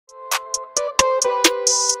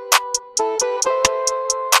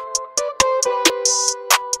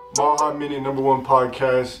Mile High Minute, #1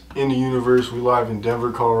 podcast in the universe. We live in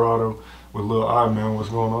Denver, Colorado with Lil I, man. What's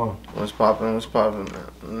going on? What's poppin', man?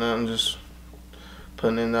 Nothing, just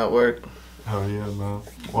putting in that work. Hell yeah, man.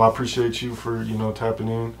 Well, I appreciate you for, tapping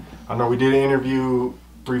in. I know we did an interview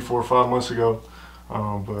 3, 4, 5 months ago,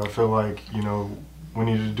 but I feel like, we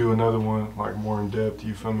needed to do another one, like more in depth,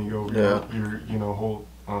 you feel me, go over your whole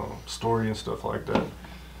story and stuff like that.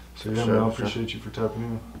 So yeah, man, I appreciate you for tapping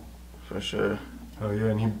in. For sure. Hell yeah,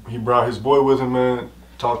 and he brought his boy with him, man.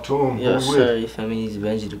 Talk to him. Yes, sir, you feel me? He's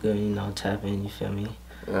Benji the Good, tap in, you feel me?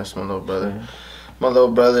 Yeah, that's my little brother. Yeah. My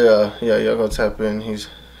little brother, y'all go tap in. He's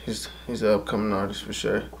an upcoming artist for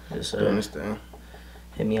sure. Yes, sir. Doing his thing.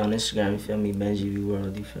 Hit me on Instagram, you feel me? Benji V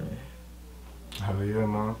World, you feel me? Hell yeah,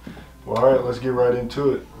 man. Well, all right, let's get right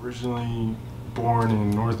into it. Originally born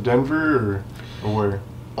in North Denver or where?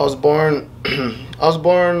 I was born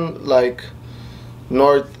like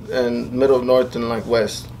north and middle of north and like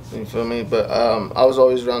west. You feel me? But I was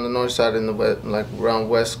always around the north side and the west, like around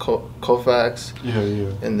West Colfax.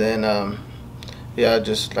 Yeah. And then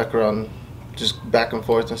just like around, just back and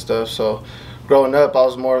forth and stuff. So growing up, I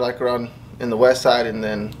was more like around in the west side, and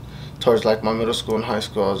then towards like my middle school and high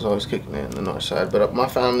school, I was always kicking it in the north side. But my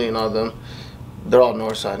family and all them, they're all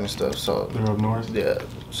north side and stuff. So they're up north. Yeah.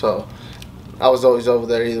 So I was always over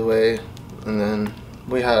there either way, and then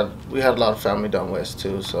we had a lot of family down west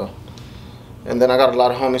too. So, and then I got a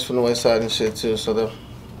lot of homies from the west side and shit too. So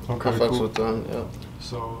I fucks with them. Yeah.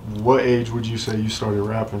 So what age would you say you started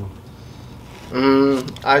rapping?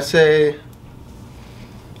 I'd say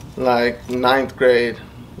like 9th grade,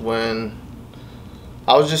 when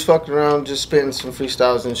I was just fucking around, just spitting some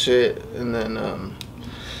freestyles and shit, and then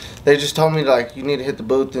they just told me like, you need to hit the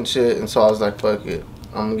booth and shit, and so I was like, fuck it,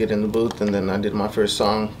 I'm gonna get in the booth. And then I did my first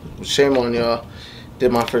song, Shame on Y'all,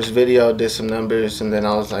 did my first video, did some numbers, and then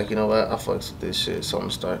I was like, you know what, I fucks with this shit, so I'm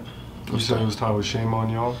gonna start. You said it was titled Shame on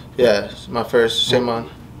Y'all? Yeah, my first Shame on.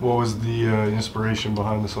 What was the inspiration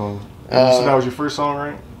behind the song? You said that was your first song,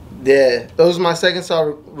 right? Yeah, it was my second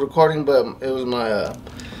song recording, but it was my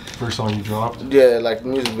first song you dropped? Yeah, like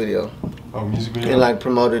music video. Oh, music video? And like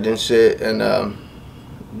promoted and shit. And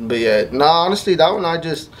but yeah, no, honestly, that one I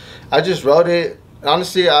just wrote it.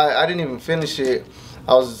 Honestly, I didn't even finish it.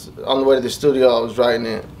 I was on the way to the studio. I was writing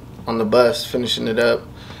it on the bus, finishing it up,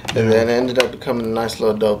 and then it ended up becoming a nice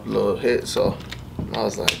little dope little hit. So I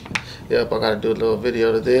was like, yep, I gotta do a little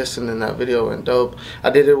video to this, and then that video went dope.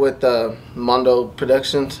 I did it with Mondo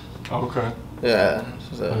Productions. Okay. Yeah.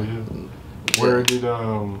 So, Where'd you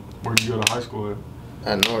go to high school at?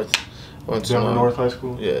 At North. Denver North High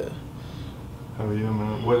School? Yeah. Hell yeah,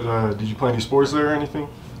 man. What did you play any sports there or anything?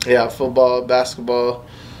 Yeah, football, basketball.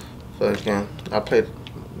 Fucking, I played,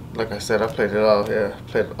 like I said, I played it all. Yeah,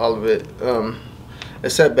 played all of it.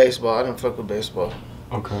 Except baseball. I didn't fuck with baseball.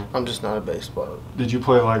 Okay. I'm just not a baseball. Did you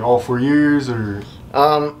play like all 4 years or?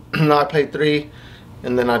 No, I played 3,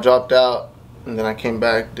 and then I dropped out, and then I came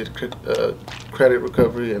back, did credit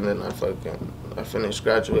recovery, and then I finished,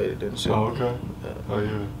 graduated and shit. Oh, okay. Yeah. Oh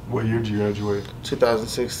yeah. What year did you graduate?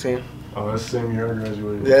 2016. Oh, that's the same year I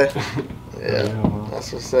graduated. Yeah. Yeah.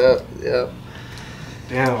 That's what's up. Yeah.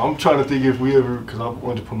 Damn, I'm trying to think if we ever, because I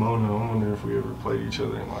went to Pomona, I'm wondering if we ever played each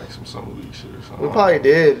other in like some summer league shit or something. We probably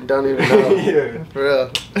did, don't even know. Yeah. For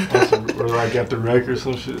real. Or like at the rec or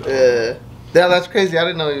some shit. Yeah. Yeah, that's crazy. I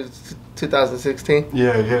didn't know it was 2016.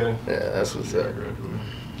 Yeah. Yeah, that's what's up.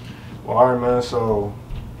 Well, all right, man, so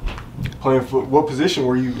playing what position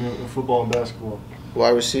were you in football and basketball?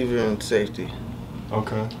 Wide receiver and safety.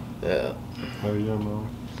 Okay. Yeah. Oh yeah, man.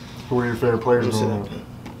 Who were your favorite players growing up?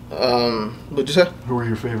 What'd you say? Who were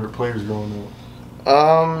your favorite players growing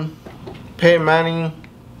up? Peyton Manning.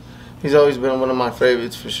 He's always been one of my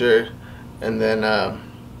favorites for sure. And then I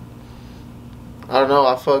don't know.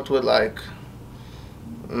 I fucked with like,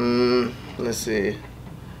 let's see,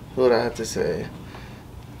 who would I have to say?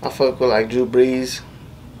 I fucked with like Drew Brees.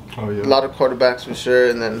 Oh yeah. A lot of quarterbacks for sure.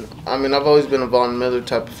 And then I've always been a Von Miller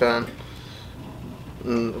type of fan.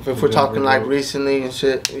 If we're talking like recently and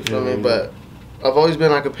shit, you feel me? But I've always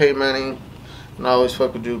been like a Peyton Manning, and I always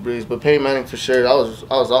fuck with Drew Brees. But Peyton Manning for sure, I was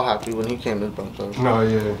all happy when he came to the Broncos. No,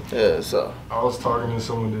 yeah. Yeah, so. I was talking to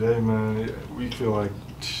someone today, man. We feel like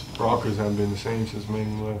Broncos haven't been the same since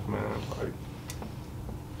Manning left, man. Like.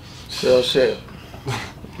 Real shit.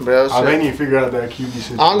 Real shit. I didn't even figure out that QB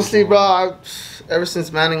situation. Honestly, bro, ever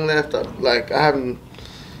since Manning left, I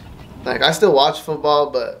still watch football,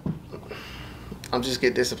 but I'm just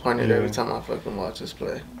get disappointed every time I fucking watch us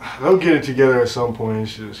play. They'll get it together at some point.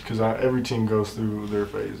 It's just because every team goes through their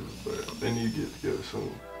phases, but they need to get together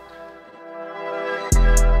soon.